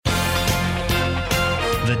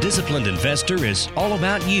The Disciplined Investor is all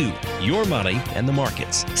about you, your money, and the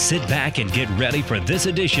markets. Sit back and get ready for this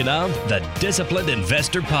edition of the Disciplined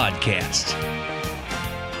Investor Podcast.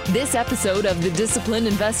 This episode of The Disciplined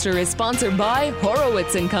Investor is sponsored by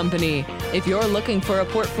Horowitz & Company. If you're looking for a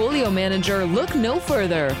portfolio manager, look no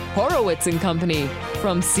further. Horowitz & Company.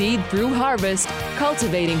 From seed through harvest,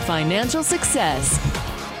 cultivating financial success.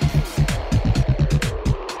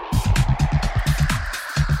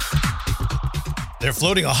 They're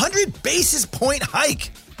floating a 100 basis point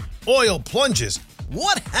hike. Oil plunges.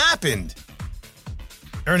 What happened?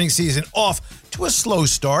 Earnings season off to a slow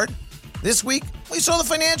start. This week, we saw the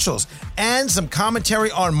financials and some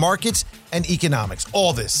commentary on markets and economics.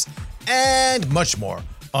 All this and much more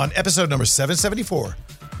on episode number 774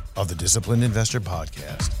 of the Disciplined Investor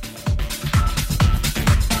Podcast.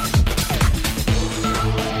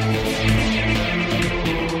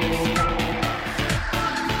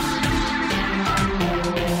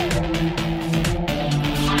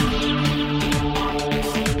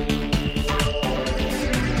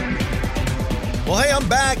 Well, hey, I'm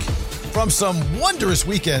back from some wondrous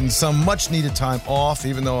weekends, some much-needed time off,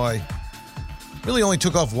 even though I really only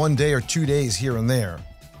took off 1 day or 2 days here and there.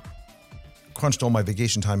 Crunched all my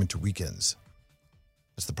vacation time into weekends.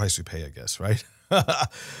 That's the price we pay, I guess, right? I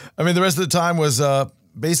mean, the rest of the time was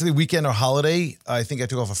basically weekend or holiday. I think I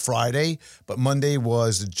took off a Friday, but Monday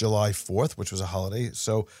was July 4th, which was a holiday.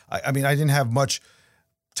 So, I mean, I didn't have much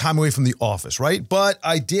time away from the office, right? But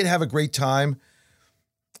I did have a great time.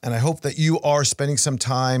 And I hope that you are spending some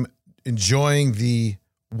time enjoying the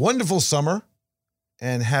wonderful summer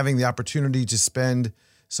and having the opportunity to spend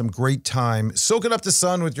some great time soaking up the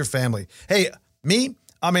sun with your family. Hey,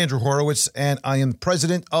 I'm Andrew Horowitz, and I am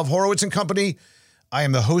president of Horowitz & Company. I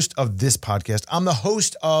am the host of this podcast. I'm the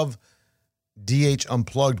host of DH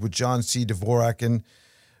Unplugged with John C. Dvorak, and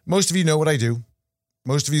most of you know what I do.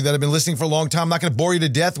 Most of you that have been listening for a long time, I'm not going to bore you to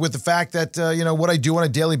death with the fact that, what I do on a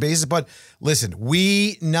daily basis. But listen,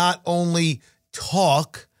 we not only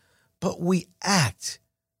talk, but we act.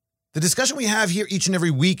 The discussion we have here each and every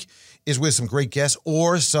week is with some great guests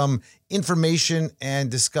or some information and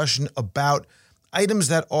discussion about items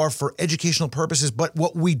that are for educational purposes, but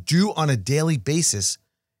what we do on a daily basis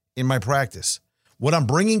in my practice. What I'm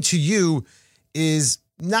bringing to you is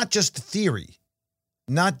not just theory,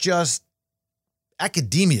 not just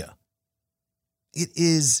academia. It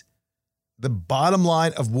is the bottom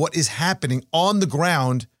line of what is happening on the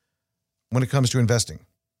ground when it comes to investing.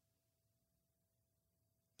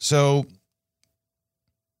 So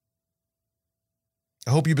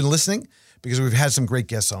I hope you've been listening because we've had some great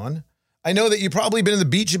guests on. I know that you've probably been in the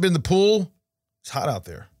beach, you've been in the pool. It's hot out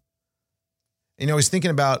there. I was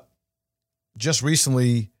thinking about just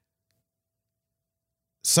recently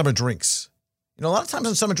summer drinks. A lot of times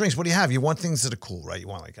on summer drinks, what do you have? You want things that are cool, right? You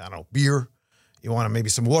want beer. You want maybe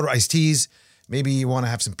some water, iced teas. Maybe you want to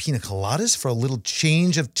have some pina coladas for a little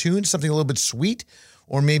change of tune, something a little bit sweet,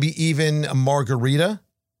 or maybe even a margarita.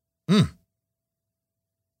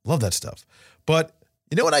 Love that stuff. But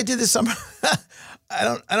you know what I did this summer?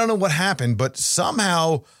 I don't know what happened, but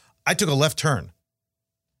somehow I took a left turn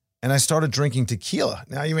and I started drinking tequila.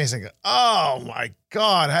 Now you may think, oh my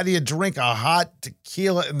God, how do you drink a hot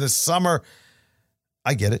tequila in the summer?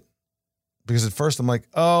 I get it. Because at first I'm like,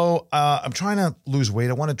 I'm trying to lose weight.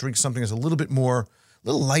 I want to drink something that's a little bit more, a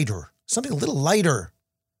little lighter. Something a little lighter.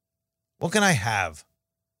 What can I have?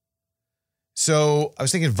 So I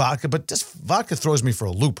was thinking vodka, but just vodka throws me for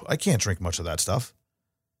a loop. I can't drink much of that stuff.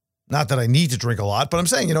 Not that I need to drink a lot, but I'm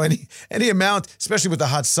saying, any amount, especially with the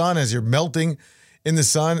hot sun as you're melting in the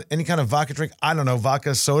sun, any kind of vodka drink, I don't know,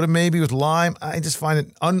 vodka soda maybe with lime. I just find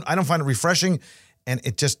it, I don't find it refreshing, and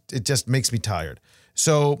it just makes me tired.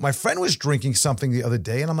 So my friend was drinking something the other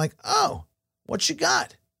day, and I'm like, oh, what you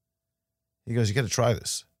got? He goes, you got to try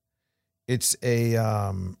this. It's there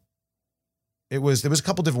was a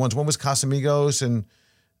couple different ones. One was Casamigos, and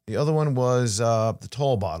the other one was the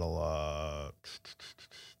tall bottle,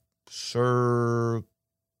 Circolo.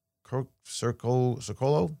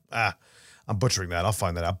 I'm butchering that. I'll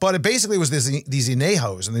find that out. But it basically was these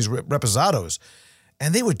Inejos and these Reposados,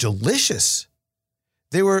 and they were delicious.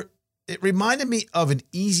 It reminded me of an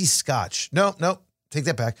easy scotch. No, take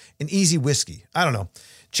that back. An easy whiskey. I don't know.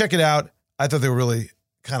 Check it out. I thought they were really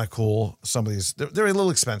kind of cool. Some of these, they're a little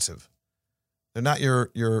expensive. They're not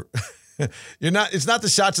it's not the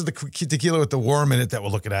shots of the tequila with the worm in it that we're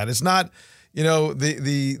looking at. It's not,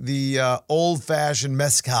 the old fashioned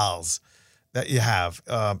mezcals that you have,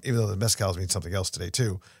 even though the mezcals mean something else today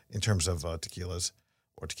too, in terms of tequilas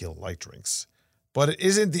or tequila light drinks. But it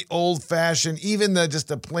isn't the old fashioned, even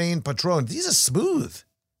just a plain Patron. These are smooth.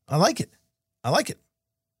 I like it.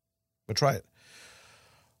 But try it.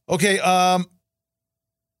 Okay.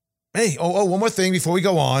 Hey, one more thing before we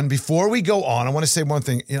go on. I want to say one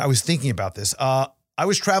thing. I was thinking about this. I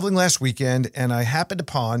was traveling last weekend, and I happened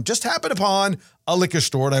upon a liquor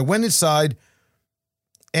store, and I went inside,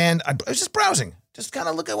 and I was just browsing, just kind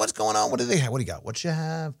of look at what's going on. What do they have? What do you got? What you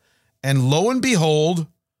have? And lo and behold,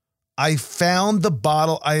 I found the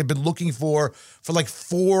bottle I had been looking for like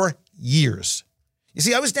 4 years. You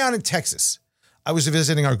see, I was down in Texas. I was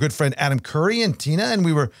visiting our good friend Adam Curry and Tina, and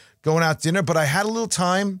we were going out to dinner, but I had a little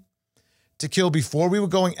time to kill before we were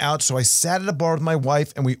going out, so I sat at a bar with my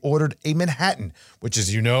wife, and we ordered a Manhattan, which,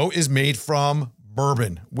 as you know, is made from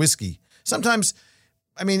bourbon, whiskey. Sometimes,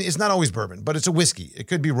 it's not always bourbon, but it's a whiskey. It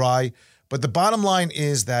could be rye, but the bottom line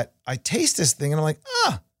is that I taste this thing, and I'm like,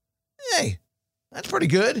 hey, that's pretty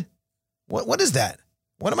good. What is that?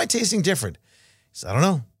 What am I tasting different? He said, I don't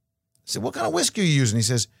know. I said, what kind of whiskey are you using? He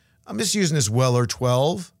says, I'm just using this Weller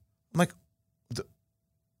 12. I'm like,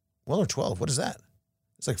 Weller 12, what is that?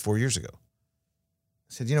 It's like 4 years ago.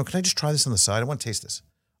 I said, can I just try this on the side? I want to taste this.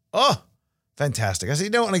 Oh, fantastic. I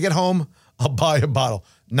said, when I get home, I'll buy a bottle,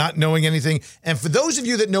 not knowing anything. And for those of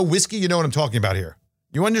you that know whiskey, you know what I'm talking about here.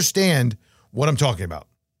 You understand what I'm talking about.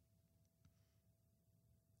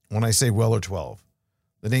 When I say Weller 12,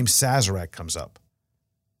 the name Sazerac comes up.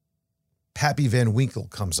 Pappy Van Winkle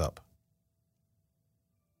comes up.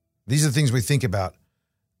 These are the things we think about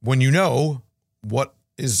when you know what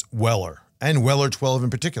is Weller, and Weller 12 in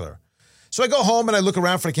particular. So I go home and I look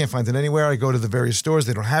around for it. I can't find it anywhere. I go to the various stores.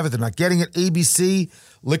 They don't have it. They're not getting it. ABC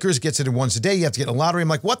Liquors gets it in once a day. You have to get in a lottery. I'm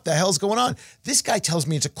like, what the hell's going on? This guy tells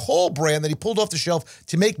me it's a Cole brand that he pulled off the shelf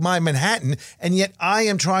to make my Manhattan, and yet I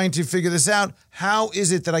am trying to figure this out. How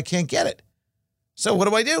is it that I can't get it? So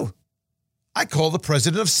what do? I call the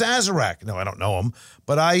president of Sazerac. No, I don't know him,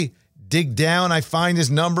 but I dig down. I find his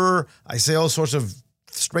number. I say all sorts of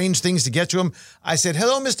strange things to get to him. I said,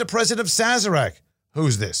 hello, Mr. President of Sazerac.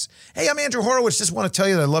 Who's this? Hey, I'm Andrew Horowitz. Just want to tell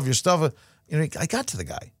you that I love your stuff. I got to the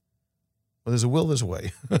guy. Well, there's a will, there's a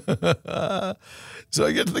way. So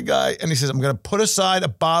I get to the guy, and he says, I'm going to put aside a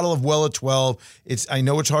bottle of Weller 12. I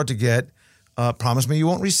know it's hard to get. Promise me you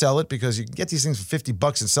won't resell it, because you can get these things for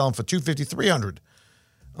 $50 and sell them for $250, $300.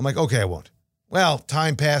 I'm like, okay, I won't. Well,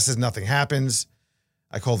 time passes, nothing happens.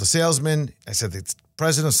 I call the salesman. I said, the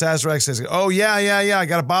president of Sazerac says, oh, yeah, I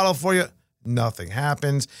got a bottle for you. Nothing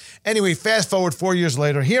happens. Anyway, fast forward 4 years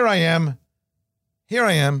later, here I am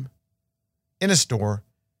in a store,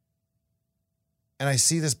 and I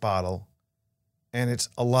see this bottle, and it's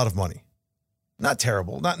a lot of money. Not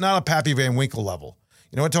terrible, not a Pappy Van Winkle level.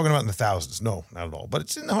 We're talking about in the thousands. No, not at all, but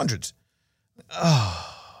it's in the hundreds.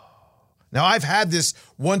 Oh. Now, I've had this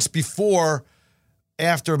once before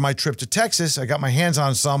after my trip to Texas. I got my hands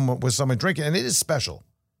on some with someone drinking, and it is special.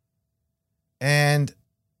 And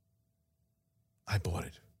I bought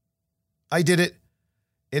it. I did it.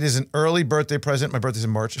 It is an early birthday present. My birthday's in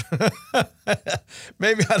March.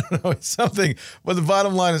 Maybe, I don't know, it's something. But the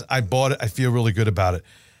bottom line is I bought it. I feel really good about it.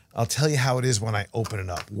 I'll tell you how it is when I open it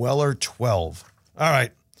up. Weller 12. All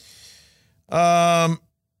right.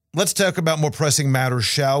 Let's talk about more pressing matters,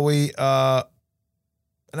 shall we? And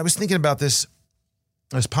I was thinking about this.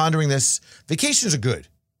 I was pondering this. Vacations are good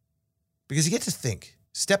because you get to think,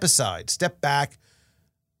 step aside, step back,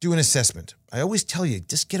 do an assessment. I always tell you,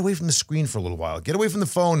 just get away from the screen for a little while. Get away from the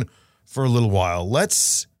phone for a little while.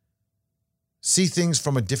 Let's see things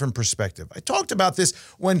from a different perspective. I talked about this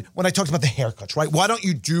when I talked about the haircuts, right? Why don't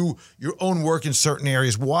you do your own work in certain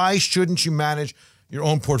areas? Why shouldn't you manage your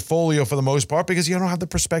own portfolio for the most part? Because you don't have the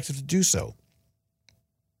perspective to do so.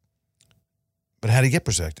 But how do you get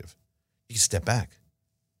perspective? You can step back.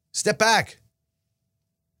 Step back.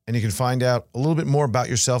 And you can find out a little bit more about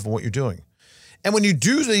yourself and what you're doing. And when you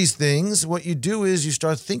do these things, what you do is you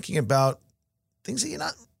start thinking about things that you're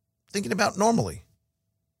not thinking about normally.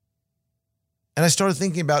 And I started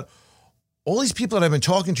thinking about all these people that I've been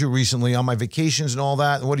talking to recently on my vacations and all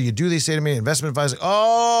that. And what do you do? They say to me, investment advisor.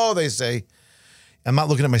 Oh, they say, I'm not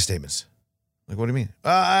looking at my statements. Like, what do you mean?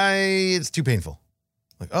 It's too painful.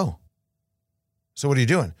 Like, oh. So what are you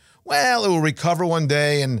doing? Well, it will recover one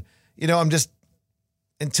day. And, I'm just,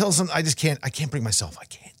 I can't bring myself. I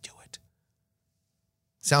can't do it.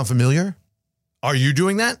 Sound familiar? Are you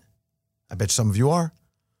doing that? I bet some of you are.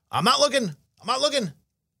 I'm not looking.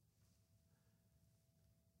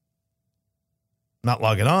 Not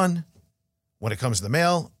logging on. When it comes to the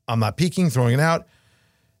mail, I'm not peeking, throwing it out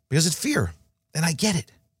because it's fear. And I get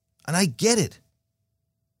it.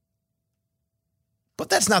 But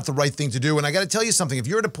that's not the right thing to do. And I got to tell you something. If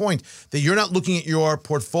you're at a point that you're not looking at your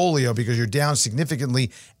portfolio because you're down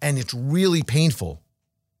significantly and it's really painful,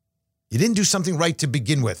 you didn't do something right to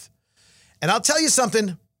begin with. And I'll tell you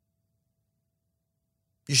something.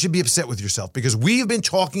 You should be upset with yourself because we've been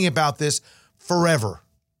talking about this forever.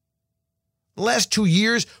 The last 2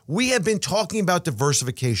 years, we have been talking about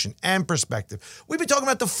diversification and perspective. We've been talking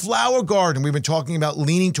about the flower garden. We've been talking about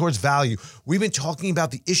leaning towards value. We've been talking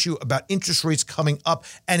about the issue about interest rates coming up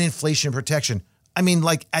and inflation protection. I mean,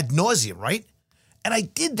 like ad nauseum, right? And I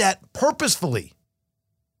did that purposefully.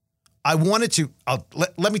 I wanted to,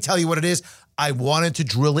 let me tell you what it is. I wanted to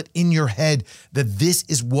drill it in your head that this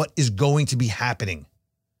is what is going to be happening.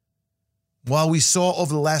 While we saw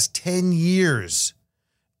over the last 10 years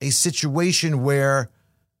a situation where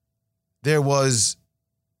there was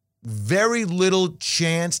very little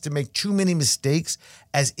chance to make too many mistakes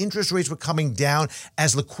as interest rates were coming down,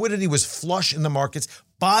 as liquidity was flush in the markets,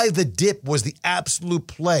 buy the dip was the absolute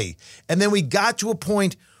play. And then we got to a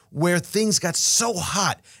point where things got so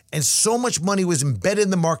hot and so much money was embedded in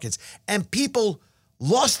the markets and people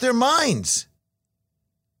lost their minds.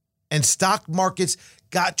 And stock markets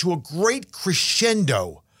got to a great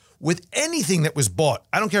crescendo with anything that was bought.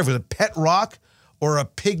 I don't care if it was a pet rock or a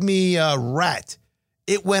pygmy rat.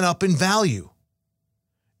 It went up in value.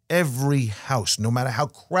 Every house, no matter how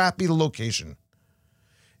crappy the location,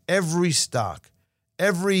 every stock,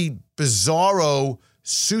 every bizarro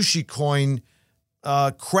sushi coin,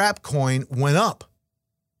 crap coin went up.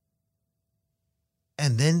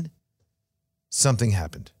 And then something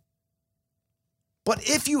happened. But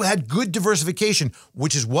if you had good diversification,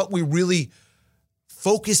 which is what we really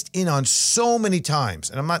focused in on so many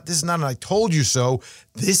times, and this is not an I told you so,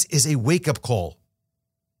 this is a wake-up call.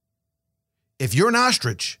 If you're an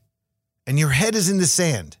ostrich and your head is in the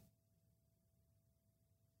sand,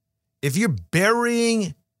 if you're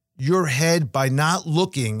burying your head by not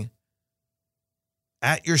looking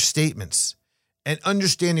at your statements and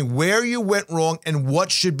understanding where you went wrong and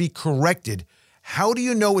what should be corrected, how do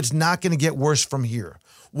you know it's not going to get worse from here?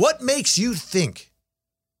 What makes you think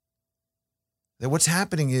that what's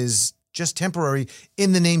happening is just temporary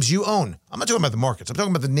in the names you own? I'm not talking about the markets. I'm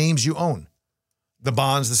talking about the names you own. The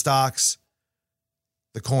bonds, the stocks,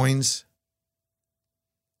 the coins.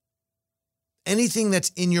 Anything that's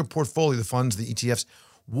in your portfolio, the funds, the ETFs.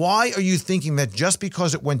 Why are you thinking that just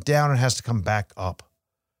because it went down, it has to come back up?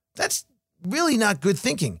 That's really not good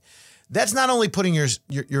thinking. That's not only putting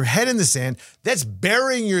your head in the sand, that's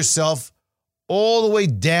burying yourself all the way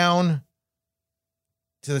down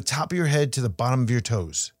to the top of your head to the bottom of your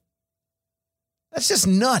toes. That's just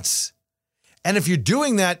nuts. And if you're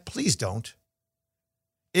doing that, please don't.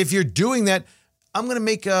 If you're doing that, I'm going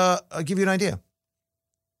to I'll give you an idea.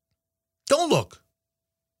 Don't look.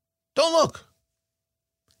 Don't look.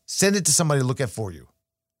 Send it to somebody to look at for you.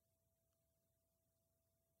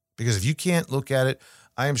 Because if you can't look at it,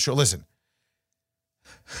 I am sure, listen,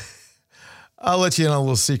 I'll let you in on a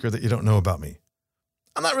little secret that you don't know about me.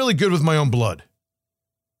 I'm not really good with my own blood.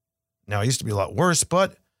 Now, I used to be a lot worse,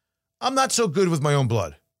 but I'm not so good with my own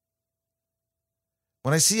blood.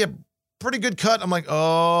 When I see a pretty good cut, I'm like,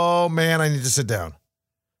 oh man, I need to sit down.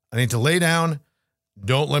 I need to lay down.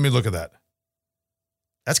 Don't let me look at that.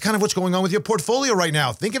 That's kind of what's going on with your portfolio right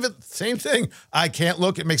now. Think of it, same thing. I can't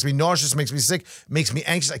look. It makes me nauseous, makes me sick, makes me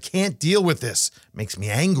anxious. I can't deal with this. Makes me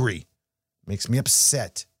angry, makes me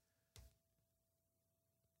upset.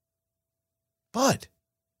 But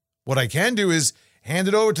what I can do is hand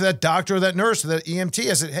it over to that doctor or that nurse or that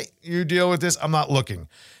EMT. I said, hey, you deal with this. I'm not looking.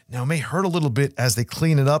 Now, it may hurt a little bit as they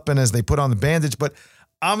clean it up and as they put on the bandage, but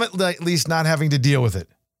I'm at least not having to deal with it.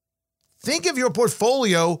 Think of your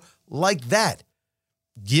portfolio like that.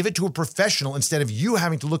 Give it to a professional instead of you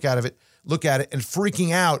having to look at it and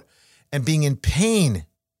freaking out and being in pain.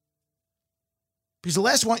 Because the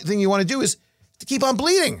last thing you want to do is to keep on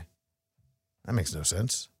bleeding. That makes no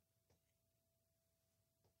sense.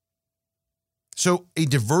 So a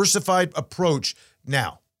diversified approach.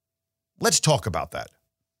 Now, let's talk about that.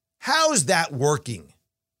 How's that working?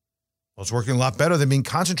 Well, it's working a lot better than being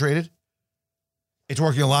concentrated. It's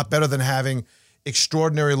working a lot better than having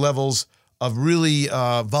extraordinary levels of really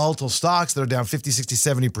volatile stocks that are down 50, 60,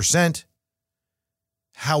 70%.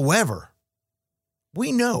 However,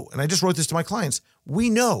 we know, and I just wrote this to my clients, we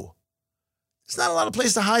know there's not a lot of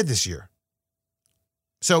place to hide this year.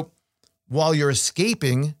 So while you're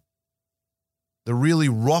escaping the really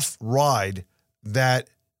rough ride that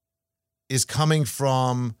is coming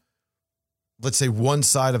from, let's say, one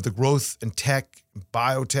side of the growth and tech,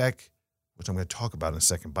 biotech, which I'm going to talk about in a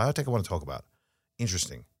second. Biotech I want to talk about.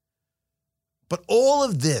 Interesting. But all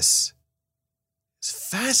of this is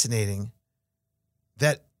fascinating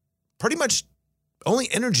that pretty much only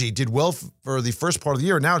energy did well for the first part of the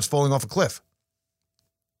year. Now it's falling off a cliff.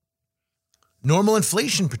 Normal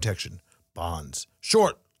inflation protection. bonds.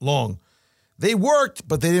 Short, long. They worked,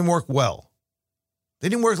 but they didn't work well. They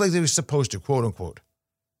didn't work like they were supposed to, quote unquote,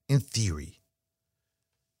 in theory.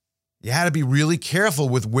 You had to be really careful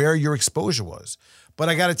with where your exposure was. But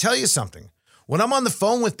I got to tell you something. When I'm on the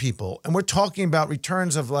phone with people and we're talking about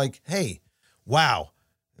returns of like, hey, wow.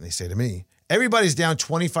 And they say to me, everybody's down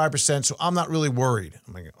 25%, so I'm not really worried.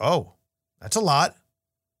 I'm like, oh, that's a lot.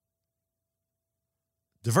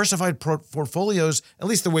 Diversified portfolios, at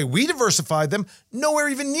least the way we diversified them, nowhere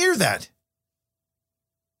even near that.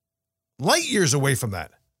 Light years away from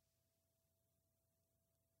that.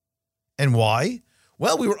 And why?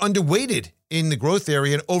 Well, we were underweighted in the growth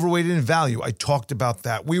area and overweighted in value. I talked about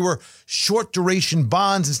that. We were short duration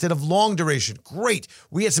bonds instead of long duration. Great.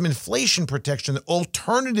 We had some inflation protection, the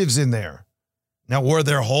alternatives in there. Now, were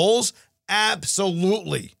there holes?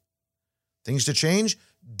 Absolutely. Things to change?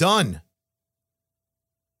 Done.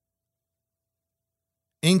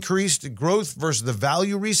 Increased growth versus the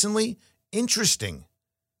value recently? Interesting.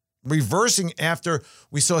 Reversing after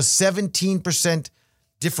we saw a 17%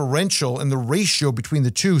 differential in the ratio between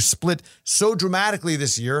the two split so dramatically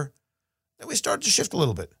this year that we started to shift a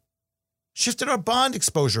little bit. Shifted our bond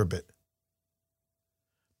exposure a bit.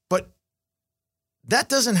 But that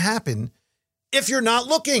doesn't happen if you're not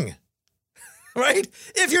looking, right?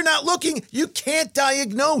 If you're not looking, you can't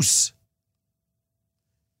diagnose.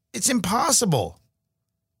 It's impossible.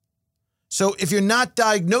 So if you're not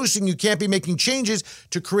diagnosing, you can't be making changes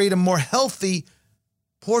to create a more healthy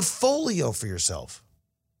portfolio for yourself.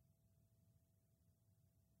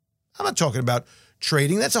 I'm not talking about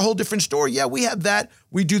trading. That's a whole different story. Yeah, we have that.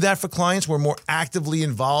 We do that for clients. We're more actively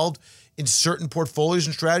involved in certain portfolios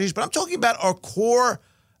and strategies. But I'm talking about our core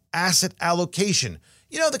asset allocation.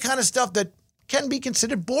 You know, the kind of stuff that can be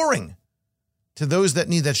considered boring to those that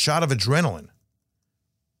need that shot of adrenaline.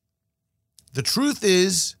 The truth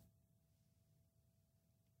is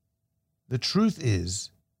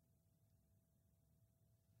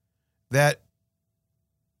that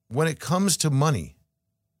when it comes to money,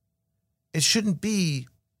 it shouldn't be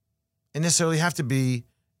and necessarily have to be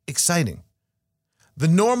exciting. The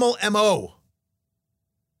normal MO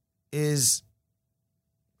is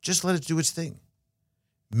just let it do its thing.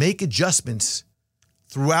 Make adjustments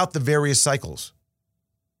throughout the various cycles.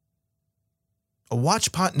 A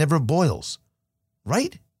watch pot never boils,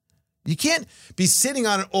 right? You can't be sitting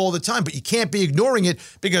on it all the time, but you can't be ignoring it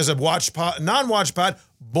because a watch pot, non-watch pot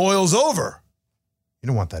boils over. You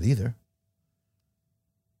don't want that either.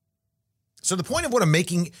 So the point of what I'm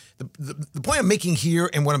making, the point I'm making here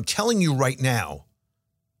and what I'm telling you right now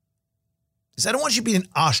is I don't want you to be an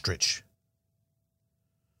ostrich.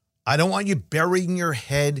 I don't want you burying your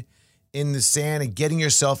head in the sand and getting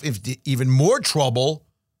yourself into even more trouble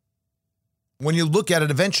when you look at it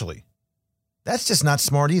eventually. That's just not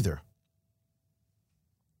smart either.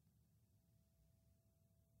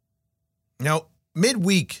 Now,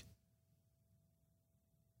 midweek,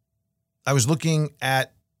 I was looking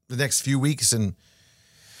at the next few weeks, and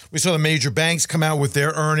we saw the major banks come out with their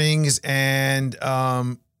earnings and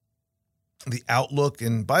the outlook.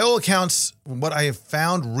 And by all accounts, what I have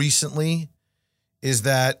found recently is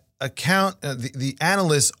that the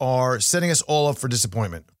analysts are setting us all up for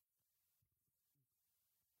disappointment.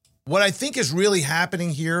 What I think is really happening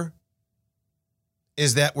here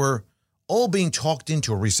is that we're all being talked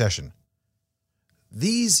into a recession.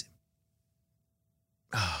 These,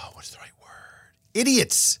 what's the right word?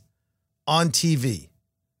 Idiots on TV.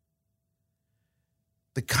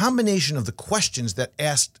 The combination of the questions that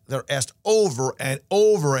are asked over and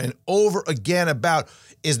over and over again about,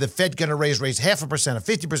 is the Fed going to raise rates 0.5%, or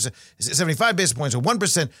 50%, 75 basis points, or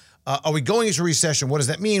 1%? Are we going into a recession? What does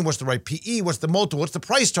that mean? What's the right PE? What's the multiple? What's the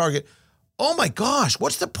price target? Oh my gosh,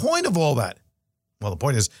 what's the point of all that? Well, the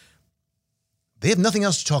point is they have nothing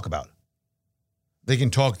else to talk about. They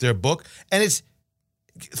can talk their book, and it's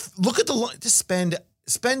look at just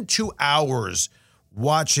spend 2 hours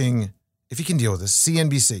watching, if you can deal with this,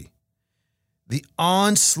 CNBC. The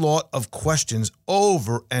onslaught of questions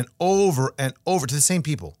over and over and over to the same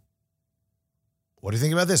people. What do you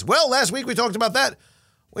think about this? Well, last week we talked about that.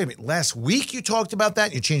 Wait a minute, last week you talked about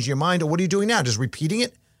that? You changed your mind, or what are you doing now? Just repeating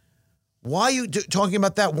it? Why are you talking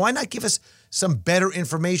about that? Why not give us some better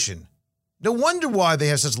information? No wonder why they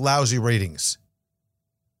have such lousy ratings.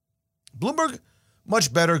 Bloomberg,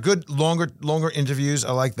 much better. Good, longer interviews.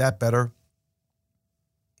 I like that better.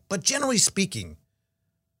 But generally speaking,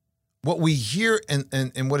 what we hear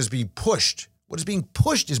and what is being pushed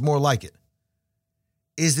is more like it,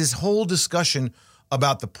 is this whole discussion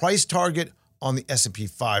about the price target on the S&P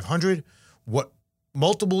 500, what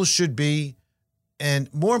multiples should be,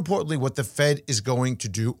 and more importantly, what the Fed is going to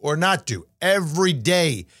do or not do. Every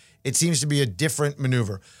day, it seems to be a different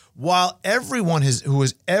maneuver. While everyone who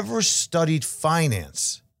has ever studied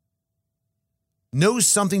finance knows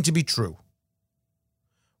something to be true,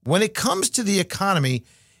 when it comes to the economy,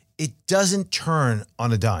 it doesn't turn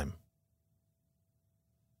on a dime.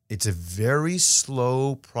 It's a very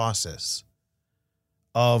slow process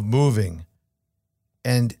of moving,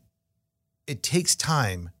 and it takes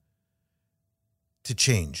time to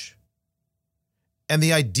change. And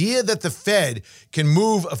the idea that the Fed can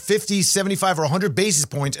move a 50, 75, or 100 basis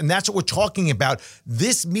points, and that's what we're talking about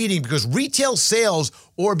this meeting, because retail sales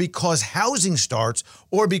or because housing starts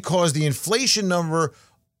or because the inflation number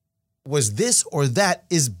was this or that,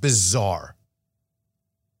 is bizarre.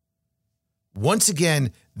 Once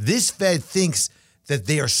again, this Fed thinks that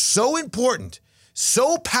they are so important,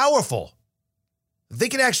 so powerful, they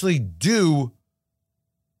can actually do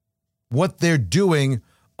what they're doing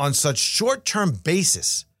on such short-term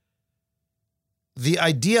basis. The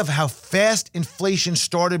idea of how fast inflation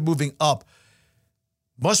started moving up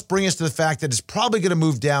must bring us to the fact that it's probably going to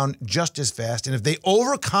move down just as fast. And if they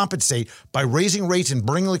overcompensate by raising rates and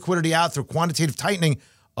bringing liquidity out through quantitative tightening,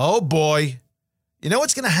 oh boy, you know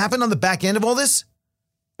what's going to happen on the back end of all this?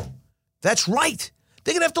 That's right.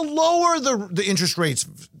 They're going to have to lower the interest rates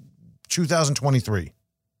 2023.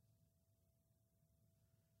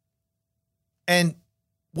 And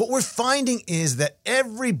what we're finding is that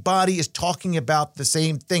everybody is talking about the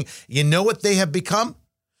same thing. You know what they have become?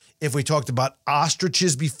 If we talked about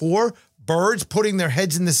ostriches before, birds putting their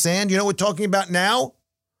heads in the sand, you know what we're talking about now?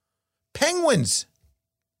 Penguins.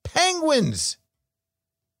 Penguins.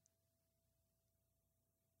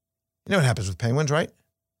 You know what happens with penguins, right?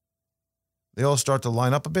 They all start to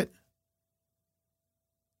line up a bit.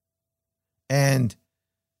 And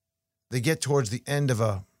they get towards the end of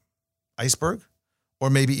a iceberg,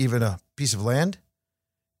 or maybe even a piece of land,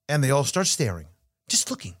 and they all start staring,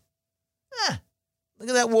 just looking. Look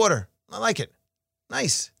at that water. I like it.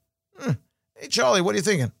 Nice. Hey, Charlie, what are you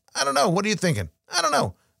thinking? I don't know. What are you thinking? I don't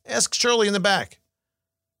know. Ask Shirley in the back.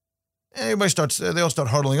 And they all start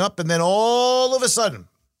huddling up, and then all of a sudden,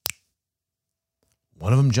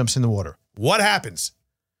 one of them jumps in the water. What happens?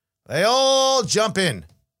 They all jump in.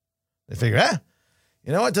 They figure,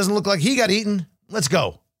 you know what? Doesn't look like he got eaten. Let's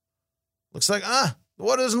go. Looks like, the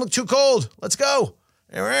water doesn't look too cold. Let's go.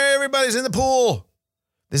 Everybody's in the pool.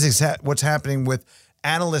 This is what's happening with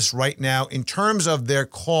analysts right now in terms of their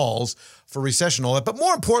calls for recession, all that. But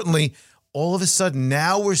more importantly, all of a sudden,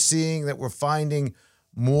 now we're seeing that we're finding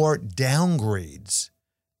more downgrades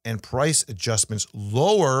and price adjustments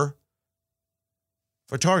lower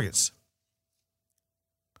for targets.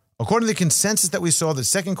 According to the consensus that we saw, the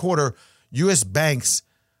second quarter, U.S. banks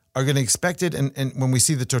are going to expect it, and when we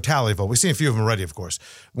see the totality of all, we've seen a few of them already, of course.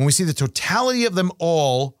 When we see the totality of them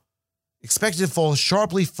all, expected to fall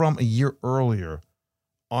sharply from a year earlier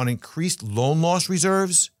on increased loan loss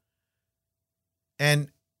reserves. And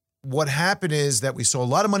what happened is that we saw a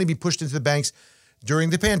lot of money be pushed into the banks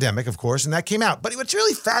during the pandemic, of course, and that came out. But what's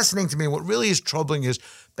really fascinating to me, what really is troubling, is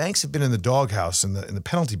banks have been in the doghouse, in the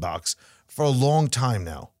penalty box for a long time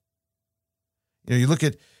now. You know, you look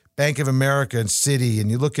at Bank of America and Citi, and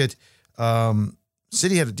you look at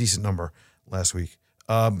Citi had a decent number last week.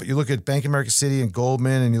 But you look at Bank of America, Citi, and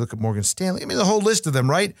Goldman, and you look at Morgan Stanley. I mean, the whole list of them,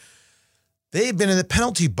 right? They've been in the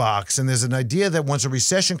penalty box, and there's an idea that once a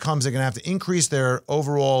recession comes, they're going to have to increase their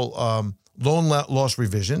overall loan loss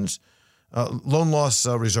reserves.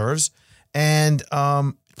 And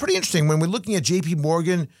pretty interesting. When we're looking at J.P.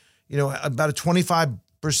 Morgan, you know, about a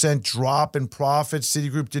 25% drop in profits.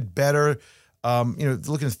 Citigroup did better.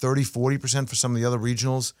 Looking at 30, 40% for some of the other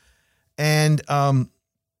regionals. And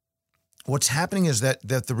what's happening is that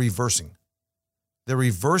they're reversing. They're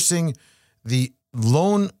reversing the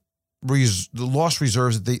loss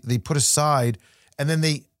reserves that they put aside, and then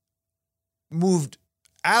they moved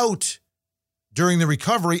out during the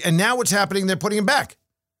recovery, and now what's happening, they're putting it back.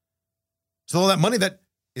 So all that money that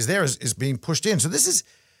is there is being pushed in. So this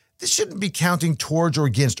shouldn't be counting towards or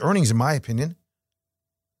against earnings, in my opinion.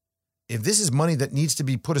 If this is money that needs to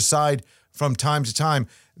be put aside from time to time,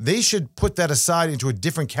 they should put that aside into a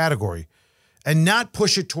different category and not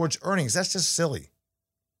push it towards earnings. That's just silly.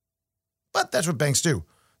 But that's what banks do.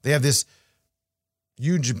 They have this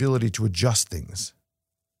huge ability to adjust things.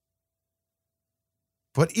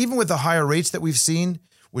 But even with the higher rates that we've seen,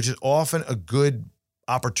 which is often a good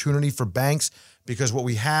opportunity for banks, because what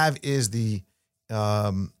we have is the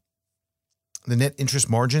net interest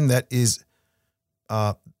margin that is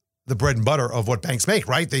the bread and butter of what banks make,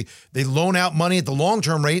 right? They loan out money at the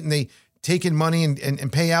long-term rate, and they take in money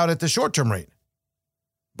and pay out at the short-term rate.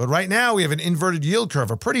 But right now, we have an inverted yield curve,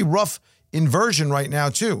 a pretty rough inversion right now,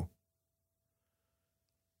 too.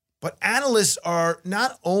 But analysts are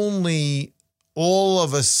not only all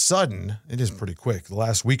of a sudden, it is pretty quick, the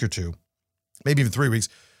last week or two, maybe even 3 weeks,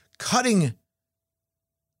 cutting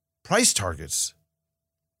price targets,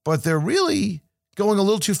 but they're really going a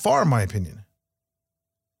little too far, in my opinion.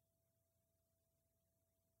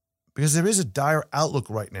 Because there is a dire outlook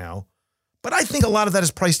right now, but I think a lot of that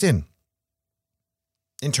is priced in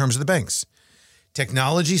terms of the banks.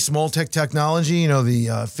 Technology, small tech technology, some of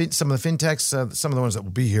the fintechs, some of the ones that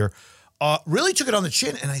will be here, really took it on the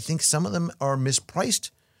chin, and I think some of them are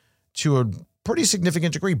mispriced to a pretty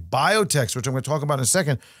significant degree. Biotechs, which I'm going to talk about in a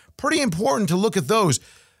second, pretty important to look at those.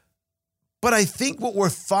 But I think what we're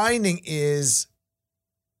finding is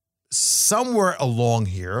somewhere along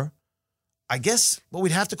here, I guess what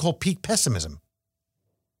we'd have to call peak pessimism.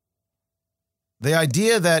 The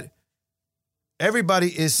idea that everybody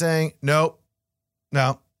is saying, no,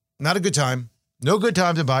 not a good time. No good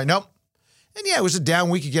time to buy. Nope. And yeah, it was a down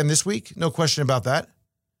week again this week. No question about that.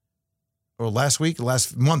 Or last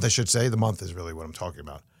month, I should say. The month is really what I'm talking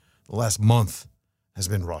about. The last month has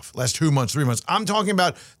been rough. Last 2 months, 3 months. I'm talking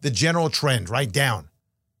about the general trend, right down.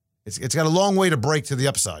 It's got a long way to break to the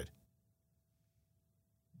upside.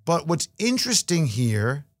 But what's interesting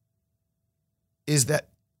here is that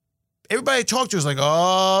everybody I talk to is like,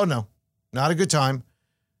 oh, no, not a good time.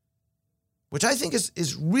 Which I think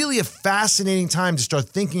is really a fascinating time to start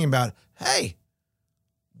thinking about, hey,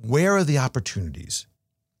 where are the opportunities?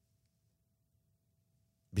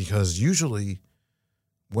 Because usually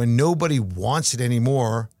when nobody wants it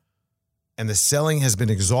anymore and the selling has been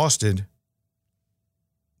exhausted,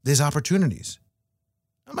 there's opportunities.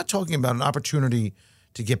 I'm not talking about an opportunity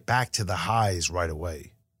to get back to the highs right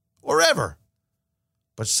away or ever.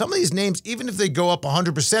 But some of these names, even if they go up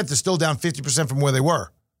 100%, they're still down 50% from where they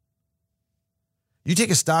were. You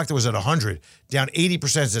take a stock that was at 100, down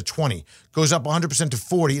 80% is at 20, goes up 100% to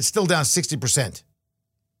 40, it's still down 60%.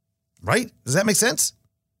 Right? Does that make sense?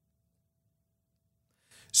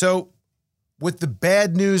 So with the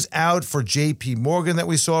bad news out for JP Morgan that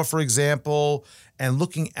we saw, for example, and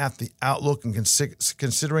looking at the outlook and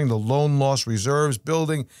considering the loan loss reserves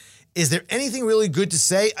building, is there anything really good to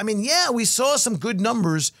say? I mean, yeah, we saw some good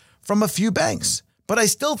numbers from a few banks. But I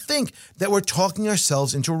still think that we're talking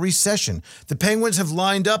ourselves into a recession. The penguins have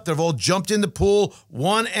lined up. They've all jumped in the pool,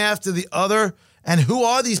 one after the other. And who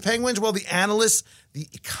are these penguins? Well, the analysts, the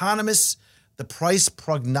economists, the price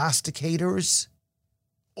prognosticators,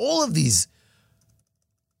 all of these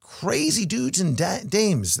crazy dudes and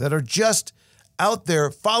dames that are just out there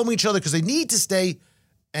following each other because they need to stay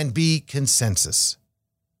and be consensus.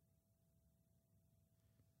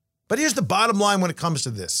 But here's the bottom line when it comes to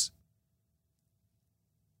this.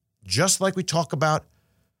 Just like we talk about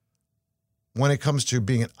when it comes to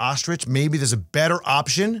being an ostrich, maybe there's a better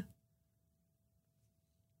option.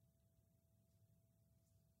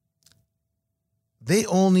 They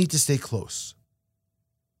all need to stay close.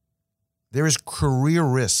 There is career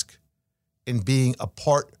risk in being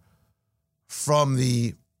apart from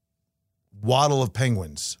the waddle of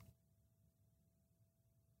penguins.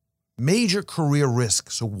 Major career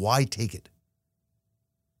risk, so why take it?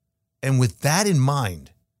 And with that in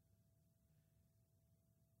mind,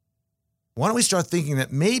 why don't we start thinking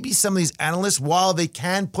that maybe some of these analysts, while they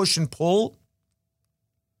can push and pull,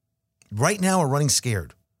 right now are running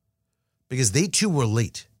scared because they too were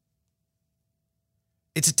late.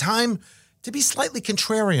 It's a time to be slightly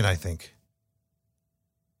contrarian, I think.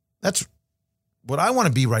 That's what I want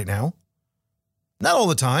to be right now. Not all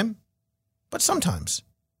the time, but sometimes.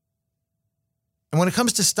 And when it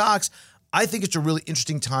comes to stocks, I think it's a really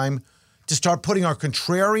interesting time to start putting our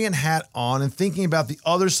contrarian hat on and thinking about the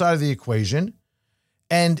other side of the equation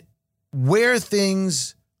and where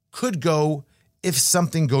things could go if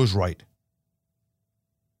something goes right.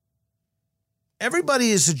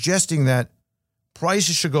 Everybody is suggesting that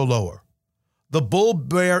prices should go lower. The bull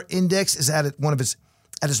bear index is at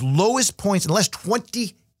its lowest points in the last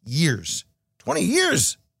 20 years. 20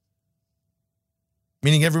 years.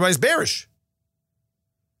 Meaning everybody's bearish.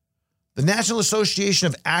 The National Association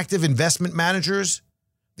of Active Investment Managers,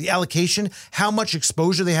 the allocation, how much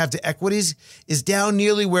exposure they have to equities, is down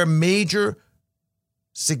nearly where major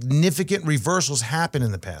significant reversals happen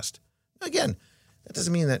in the past. Again, that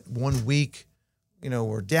doesn't mean that 1 week,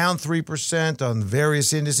 we're down 3% on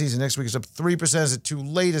various indices, and next week is up 3%. Is it too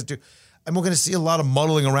late? And we're going to see a lot of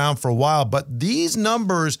muddling around for a while. But these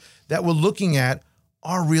numbers that we're looking at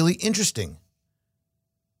are really interesting.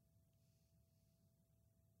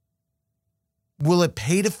 Will it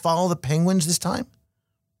pay to follow the penguins this time?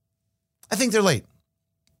 I think they're late.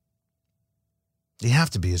 They have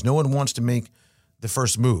to be, as no one wants to make the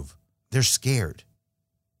first move. They're scared.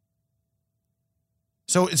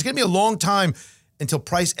 So it's going to be a long time until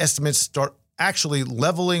price estimates start actually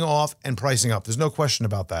leveling off and pricing up. There's no question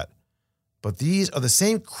about that. But these are the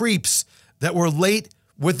same creeps that were late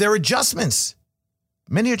with their adjustments.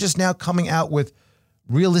 Many are just now coming out with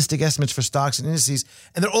realistic estimates for stocks and indices,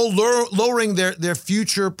 and they're all lowering their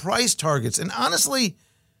future price targets. And honestly,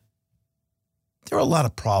 there are a lot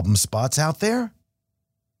of problem spots out there.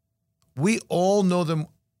 We all know them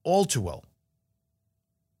all too well.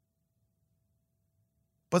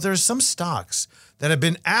 But there are some stocks that have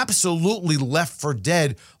been absolutely left for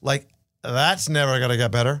dead, like that's never going to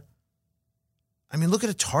get better. I mean, look at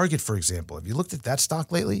a Target, for example. Have you looked at that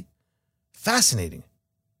stock lately? Fascinating.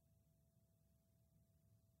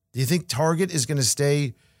 Do you think Target is going to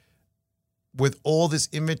stay with all this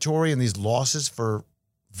inventory and these losses for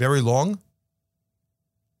very long?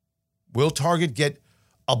 Will Target get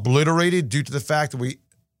obliterated due to the fact that we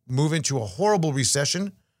move into a horrible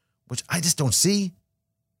recession, which I just don't see,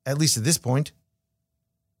 at least at this point?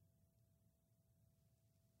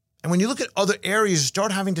 And when you look at other areas, you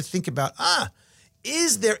start having to think about,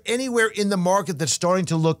 is there anywhere in the market that's starting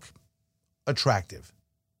to look attractive?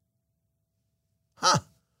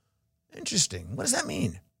 Interesting. What does that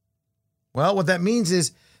mean? Well, what that means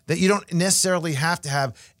is that you don't necessarily have to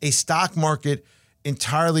have a stock market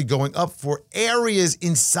entirely going up for areas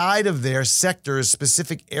inside of their sectors,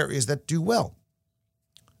 specific areas that do well.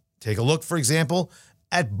 Take a look, for example,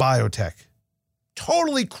 at biotech.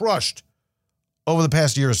 Totally crushed over the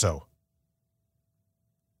past year or so.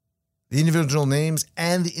 The individual names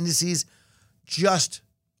and the indices just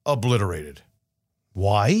obliterated.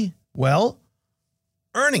 Why? Well,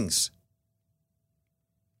 earnings.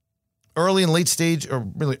 Early and late stage, or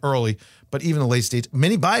really early, but even the late stage,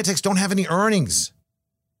 many biotechs don't have any earnings.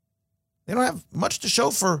 They don't have much to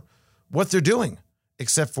show for what they're doing,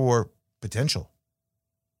 except for potential.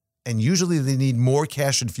 And usually they need more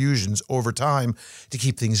cash infusions over time to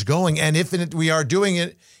keep things going. And if we are doing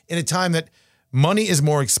it in a time that money is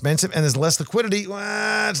more expensive and there's less liquidity,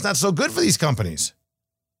 well, it's not so good for these companies.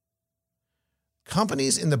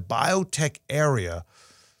 Companies in the biotech area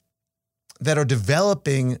that are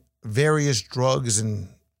developing various drugs and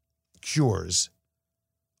cures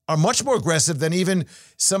are much more aggressive than even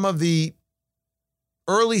some of the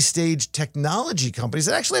early stage technology companies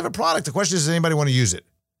that actually have a product. The question is, does anybody want to use it?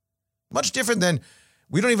 Much different than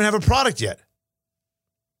we don't even have a product yet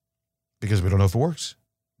because we don't know if it works.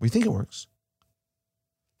 We think it works.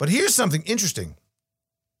 But here's something interesting.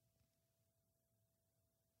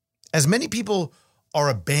 As many people are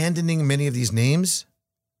abandoning many of these names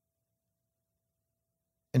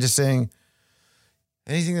and just saying,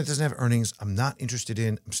 anything that doesn't have earnings, I'm not interested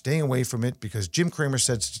in. I'm staying away from it because Jim Cramer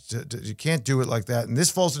said you can't do it like that. And this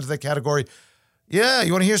falls into that category. Yeah,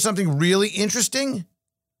 you want to hear something really interesting?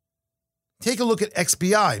 Take a look at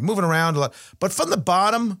XBI, moving around a lot. But from the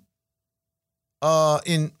bottom,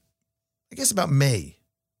 in, I guess, about May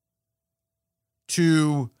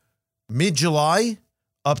to mid-July,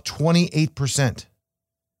 up 28%.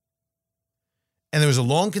 And there was a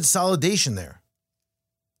long consolidation there.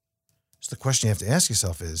 So the question you have to ask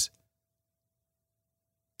yourself is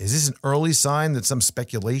this an early sign that some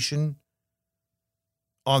speculation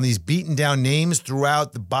on these beaten down names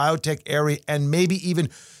throughout the biotech area and maybe even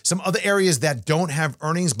some other areas that don't have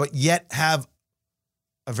earnings but yet have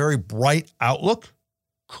a very bright outlook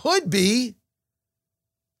could be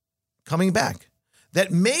coming back?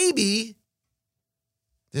 That maybe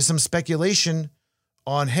there's some speculation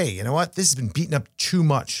on, hey, you know what? This has been beaten up too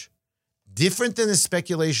much. Different than the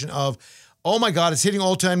speculation of, oh my God, it's hitting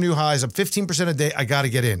all-time new highs. I'm 15% a day. I got to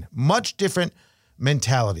get in. Much different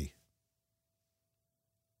mentality.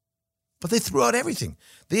 But they threw out everything.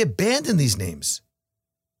 They abandoned these names.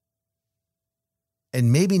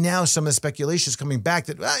 And maybe now some of the speculation is coming back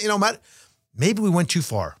that, well, you know what? Maybe we went too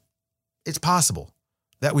far. It's possible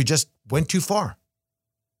that we just went too far.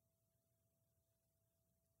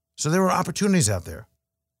 So there are opportunities out there.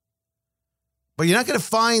 But you're not going to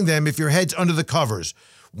find them if your head's under the covers,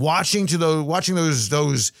 watching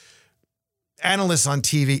those analysts on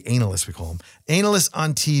TV, analysts we call them, analysts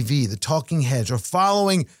on TV, the talking heads, or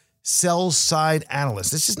following sell-side analysts.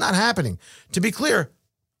 This is not happening. To be clear,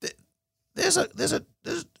 there's a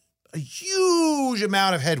huge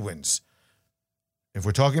amount of headwinds. If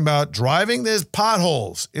we're talking about driving, there's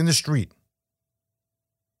potholes in the street.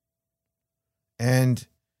 And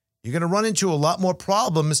you're going to run into a lot more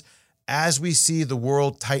problems as we see the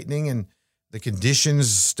world tightening and the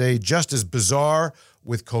conditions stay just as bizarre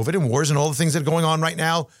with COVID and wars and all the things that are going on right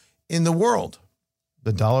now in the world.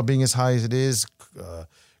 the dollar being as high as it is,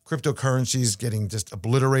 cryptocurrencies getting just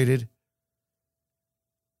obliterated.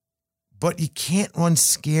 But you can't run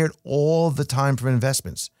scared all the time from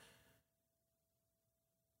investments.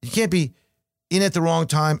 You can't be in at the wrong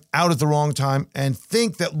time, out at the wrong time, and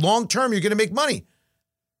think that long-term you're going to make money.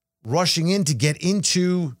 Rushing in to get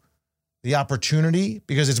into the opportunity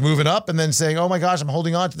because it's moving up and then saying, oh my gosh, I'm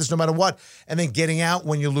holding on to this no matter what, and then getting out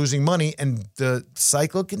when you're losing money, and the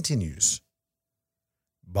cycle continues.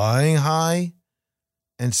 Buying high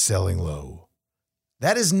and selling low.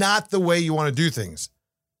 That is not the way you want to do things.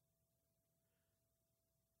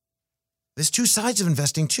 There's two sides of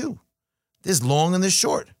investing too. There's long and there's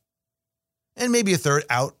short. And maybe a third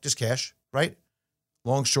out, just cash, right?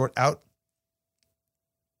 Long, short, out.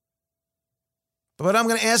 But I'm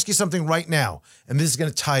going to ask you something right now, and this is going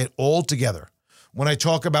to tie it all together. When I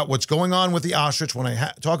talk about what's going on with the Ostrich, when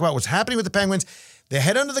I talk about what's happening with the Penguins, they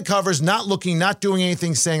head under the covers, not looking, not doing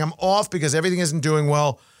anything, saying I'm off because everything isn't doing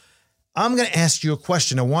well. I'm going to ask you a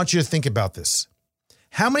question. I want you to think about this.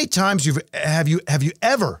 How many times have you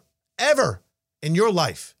ever in your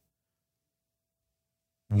life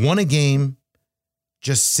won a game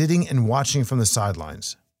just sitting and watching from the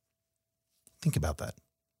sidelines? Think about that.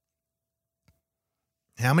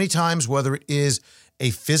 How many times, whether it is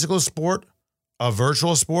a physical sport, a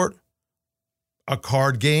virtual sport, a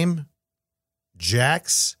card game,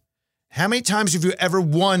 jacks, how many times have you ever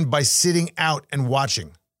won by sitting out and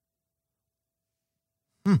watching?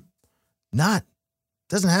 Not.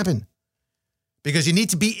 Doesn't happen. Because you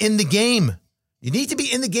need to be in the game. You need to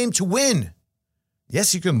be in the game to win.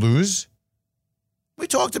 Yes, you can lose. We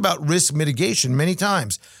talked about risk mitigation many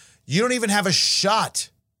times. You don't even have a shot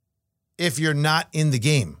if you're not in the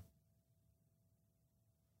game.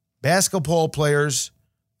 Basketball players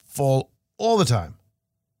fall all the time.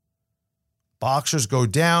 Boxers go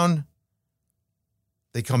down.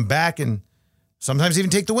 They come back and sometimes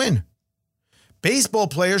even take the win. Baseball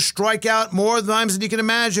players strike out more times than you can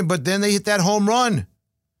imagine, but then they hit that home run.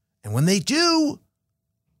 And when they do,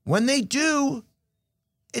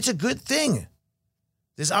 it's a good thing.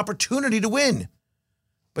 There's opportunity to win.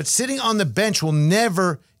 But sitting on the bench will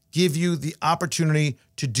never give you the opportunity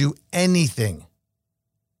to do anything.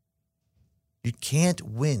 You can't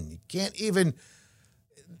win. You can't even,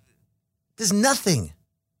 there's nothing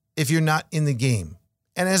if you're not in the game.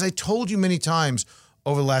 And as I told you many times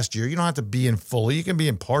over the last year, you don't have to be in fully. You can be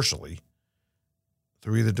in partially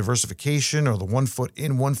through either diversification or the 1 foot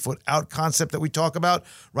in, 1 foot out concept that we talk about,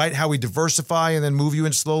 right? How we diversify and then move you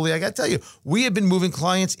in slowly. I got to tell you, we have been moving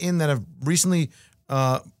clients in that have recently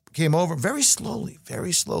came over very slowly,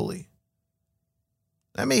 very slowly.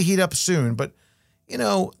 That may heat up soon, but, you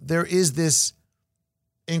know, there is this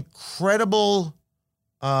incredible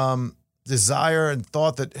desire and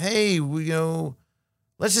thought that, hey,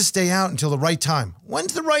 let's just stay out until the right time.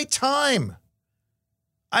 When's the right time?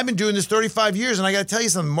 I've been doing this 35 years, and I got to tell you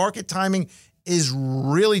something. Market timing is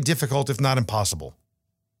really difficult, if not impossible.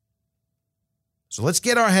 So let's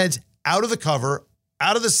get our heads out of the cover,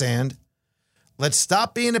 out of the sand. Let's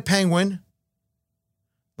stop being a penguin.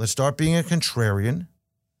 Let's start being a contrarian.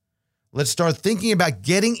 Let's start thinking about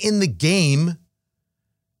getting in the game,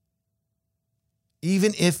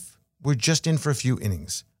 even if we're just in for a few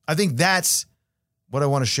innings. I think that's what I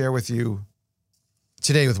want to share with you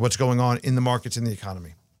today with what's going on in the markets and the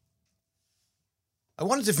economy. I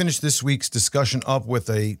wanted to finish this week's discussion up with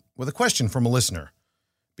a question from a listener,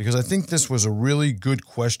 because I think this was a really good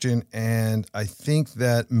question, and I think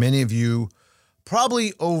that many of you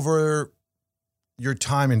probably over your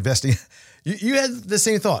time investing, you had the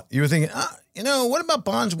same thought. You were thinking, what about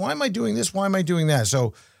bonds? Why am I doing this? Why am I doing that?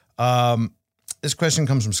 So this question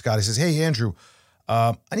comes from Scott. He says, hey, Andrew,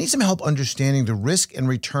 I need some help understanding the risk and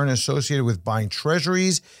return associated with buying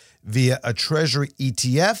treasuries via a treasury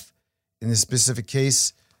ETF. In this specific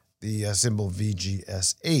case, the symbol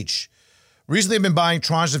VGSH. Recently, I've been buying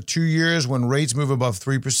tranches of 2 years when rates move above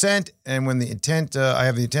 3%, and when I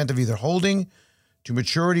have the intent of either holding to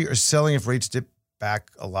maturity or selling if rates dip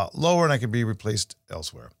back a lot lower and I can be replaced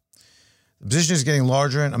elsewhere. The position is getting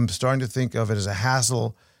larger, and I'm starting to think of it as a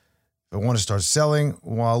hassle. If I want to start selling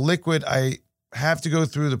while liquid, I have to go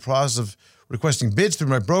through the process of requesting bids through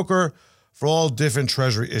my broker for all different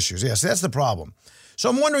treasury issues. Yeah, so that's the problem. So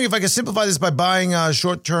I'm wondering if I can simplify this by buying a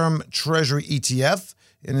short-term treasury ETF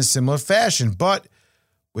in a similar fashion. But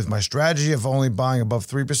with my strategy of only buying above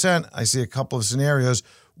 3%, I see a couple of scenarios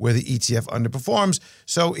where the ETF underperforms.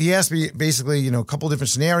 So he asked me basically, a couple of different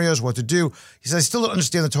scenarios, what to do. He said, I still don't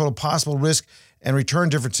understand the total possible risk and return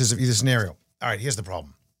differences of either scenario. All right, here's the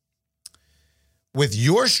problem. with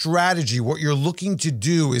your strategy, what you're looking to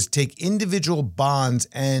do is take individual bonds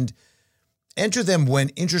and enter them when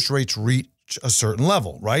interest rates reach a certain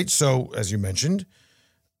level, right? So, as you mentioned,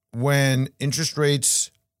 when interest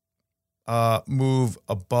rates move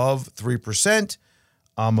above 3%,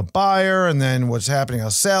 I'm a buyer, and then what's happening,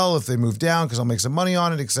 I'll sell if they move down because I'll make some money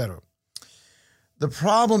on it, etc. The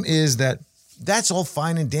problem is that that's all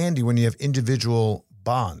fine and dandy when you have individual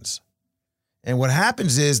bonds. And what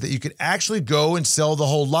happens is that you could actually go and sell the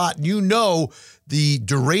whole lot. You know the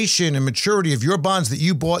duration and maturity of your bonds that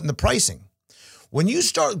you bought and the pricing. When you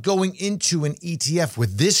start going into an ETF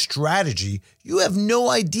with this strategy, you have no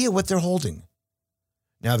idea what they're holding.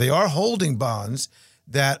 Now, they are holding bonds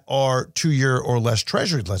that are 2-year or less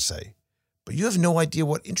treasured, let's say, but you have no idea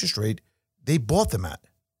what interest rate they bought them at.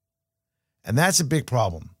 And that's a big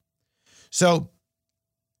problem. So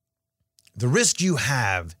the risk you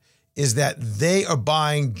have is that they are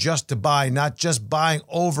buying just to buy, not just buying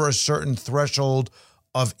over a certain threshold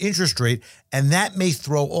of interest rate, and that may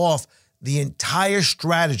throw off the entire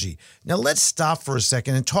strategy. Now, let's stop for a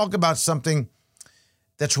second and talk about something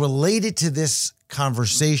that's related to this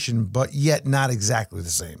conversation, but yet not exactly the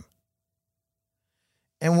same.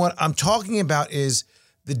 And what I'm talking about is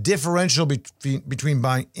the differential between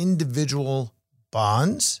buying individual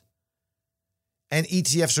bonds and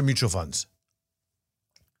ETFs or mutual funds.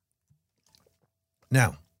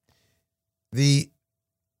 Now, the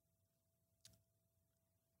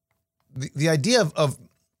idea of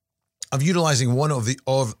utilizing one of the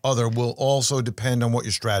other will also depend on what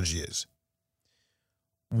your strategy is.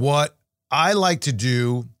 What I like to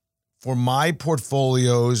do for my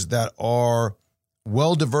portfolios that are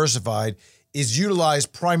well diversified is utilize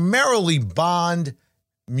primarily bond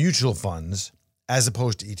mutual funds as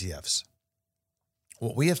opposed to ETFs.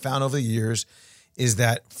 What we have found over the years is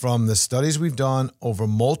that from the studies we've done over a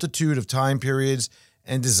multitude of time periods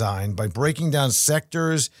and design, by breaking down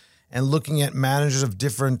sectors and looking at managers of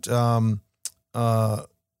different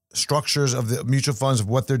structures of the mutual funds, of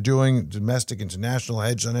what they're doing, domestic, international,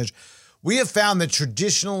 hedge, unhedged, we have found that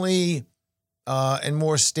traditionally and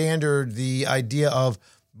more standard, the idea of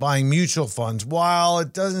buying mutual funds, while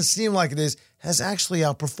it doesn't seem like it is, has actually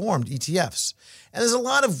outperformed ETFs. And there's a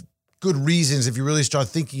lot of good reasons, if you really start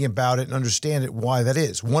thinking about it and understand it, why that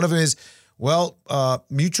is. One of them is,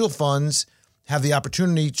 mutual funds have the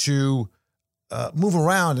opportunity to move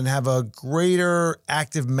around and have a greater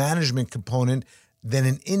active management component than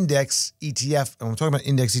an index ETF. And I'm talking about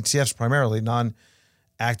index ETFs primarily,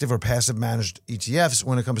 non-active or passive managed ETFs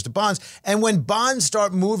when it comes to bonds. And when bonds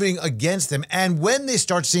start moving against them, and when they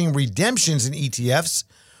start seeing redemptions in ETFs,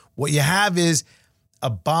 what you have is a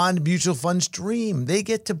bond mutual fund stream. They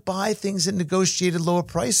get to buy things at negotiated lower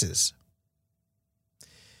prices.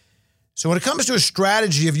 So when it comes to a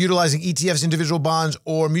strategy of utilizing ETFs, individual bonds,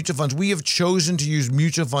 or mutual funds, we have chosen to use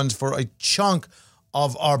mutual funds for a chunk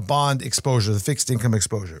of our bond exposure, the fixed income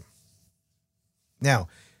exposure. Now,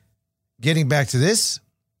 getting back to this,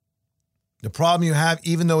 the problem you have,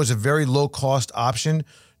 even though it's a very low-cost option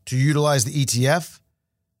to utilize the ETF,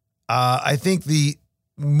 I think the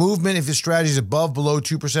movement, if the strategy is above, below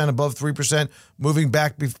 2%, above 3%, moving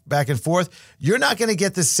back and forth, you're not going to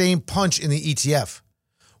get the same punch in the ETF.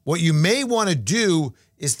 What you may want to do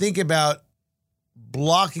is think about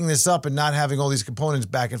blocking this up and not having all these components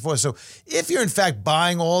back and forth. So if you're in fact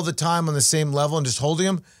buying all the time on the same level and just holding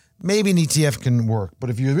them, maybe an ETF can work. But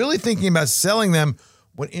if you're really thinking about selling them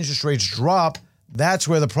when interest rates drop, that's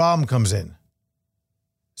where the problem comes in.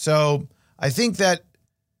 So I think that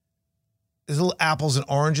there's little apples and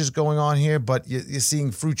oranges going on here, but you're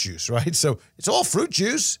seeing fruit juice, right? So it's all fruit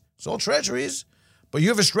juice. It's all treasuries. But you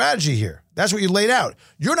have a strategy here. That's what you laid out.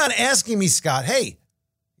 You're not asking me, Scott, hey,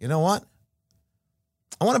 you know what?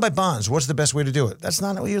 I want to buy bonds. What's the best way to do it? That's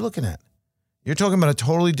not what you're looking at. You're talking about a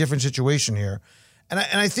totally different situation here. And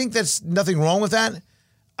I think that's nothing wrong with that.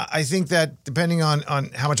 I think that depending on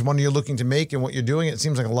how much money you're looking to make and what you're doing, it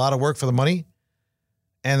seems like a lot of work for the money.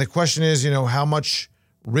 And the question is, how much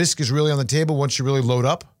risk is really on the table once you really load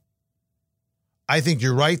up. I think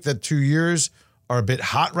you're right that 2 years are a bit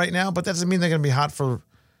hot right now, but that doesn't mean they're going to be hot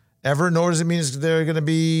forever, nor does it mean they're going to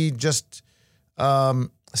be just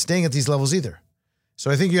staying at these levels either.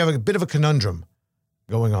 So I think you have a bit of a conundrum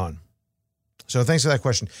going on. So thanks for that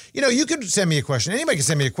question. You could send me a question. Anybody can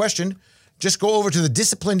send me a question. Just go over to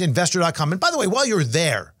thedisciplinedinvestor.com. And by the way, while you're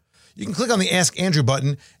there, you can click on the Ask Andrew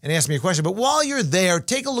button and ask me a question. But while you're there,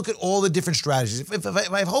 take a look at all the different strategies. If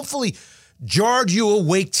I've hopefully jarred you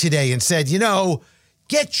awake today and said,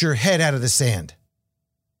 get your head out of the sand.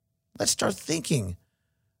 Let's start thinking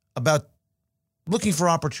about looking for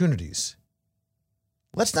opportunities.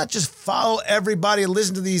 Let's not just follow everybody and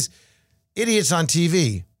listen to these idiots on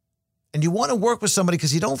TV. And you want to work with somebody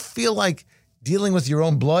because you don't feel like dealing with your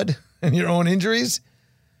own blood and your own injuries.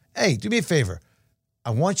 Hey, do me a favor.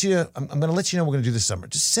 I'm going to let you know what we're going to do this summer.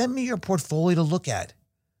 Just send me your portfolio to look at.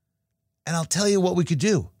 And I'll tell you what we could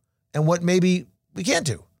do and what maybe we can't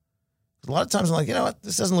do. A lot of times I'm like, you know what?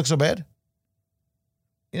 This doesn't look so bad.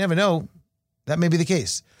 You never know. That may be the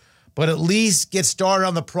case. But at least get started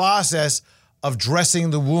on the process of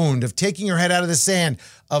dressing the wound, of taking your head out of the sand,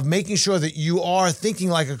 of making sure that you are thinking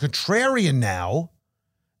like a contrarian now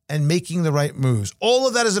and making the right moves. All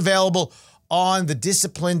of that is available on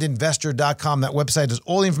thedisciplinedinvestor.com. That website has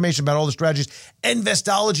all the information about all the strategies.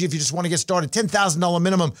 Investology, if you just want to get started, $10,000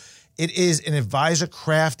 minimum. It is an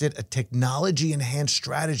advisor-crafted, a technology-enhanced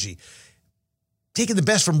strategy. Taking the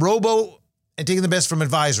best from Robo and taking the best from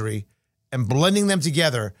advisory and blending them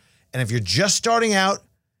together. And if you're just starting out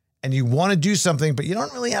and you want to do something, but you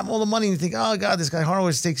don't really have all the money, and you think, oh, God, this guy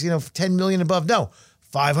Horowitz takes, $10 million above. No,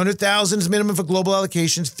 $500,000 is minimum for global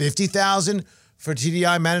allocations, $50,000 for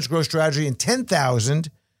TDI managed growth strategy, and $10,000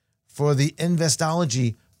 for the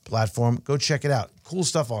Investology platform. Go check it out. Cool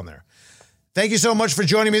stuff on there. Thank you so much for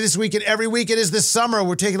joining me this week and every week. It is this summer.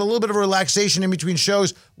 We're taking a little bit of a relaxation in between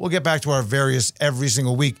shows. We'll get back to our various every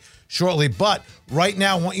single week shortly. But right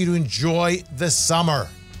now, I want you to enjoy the summer.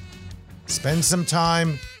 Spend some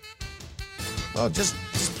time, well, just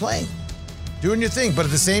playing, doing your thing. But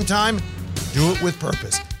at the same time, do it with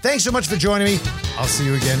purpose. Thanks so much for joining me. I'll see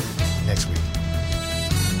you again next week.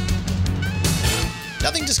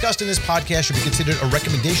 Nothing discussed in this podcast should be considered a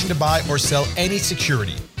recommendation to buy or sell any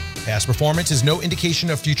security. Past performance is no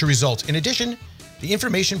indication of future results. In addition, the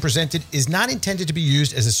information presented is not intended to be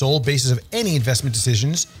used as a sole basis of any investment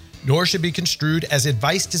decisions, nor should be construed as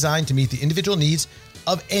advice designed to meet the individual needs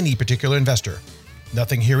of any particular investor.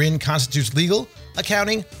 Nothing herein constitutes legal,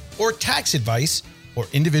 accounting, or tax advice or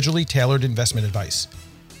individually tailored investment advice.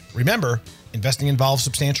 Remember, investing involves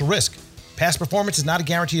substantial risk. Past performance is not a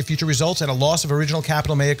guarantee of future results, and a loss of original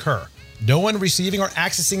capital may occur. No one receiving or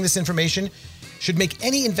accessing this information should make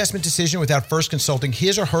any investment decision without first consulting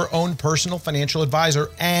his or her own personal financial advisor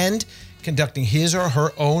and conducting his or her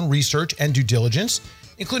own research and due diligence,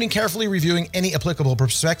 including carefully reviewing any applicable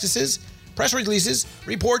prospectuses, press releases,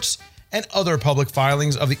 reports, and other public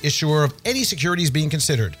filings of the issuer of any securities being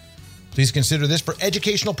considered. Please consider this for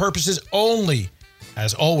educational purposes only.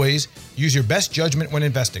 As always, use your best judgment when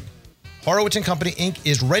investing. Horowitz & Company, Inc.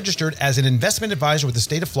 is registered as an investment advisor with the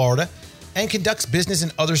state of Florida and conducts business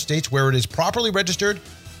in other states where it is properly registered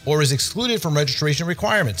or is excluded from registration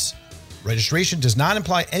requirements. Registration does not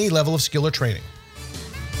imply any level of skill or training.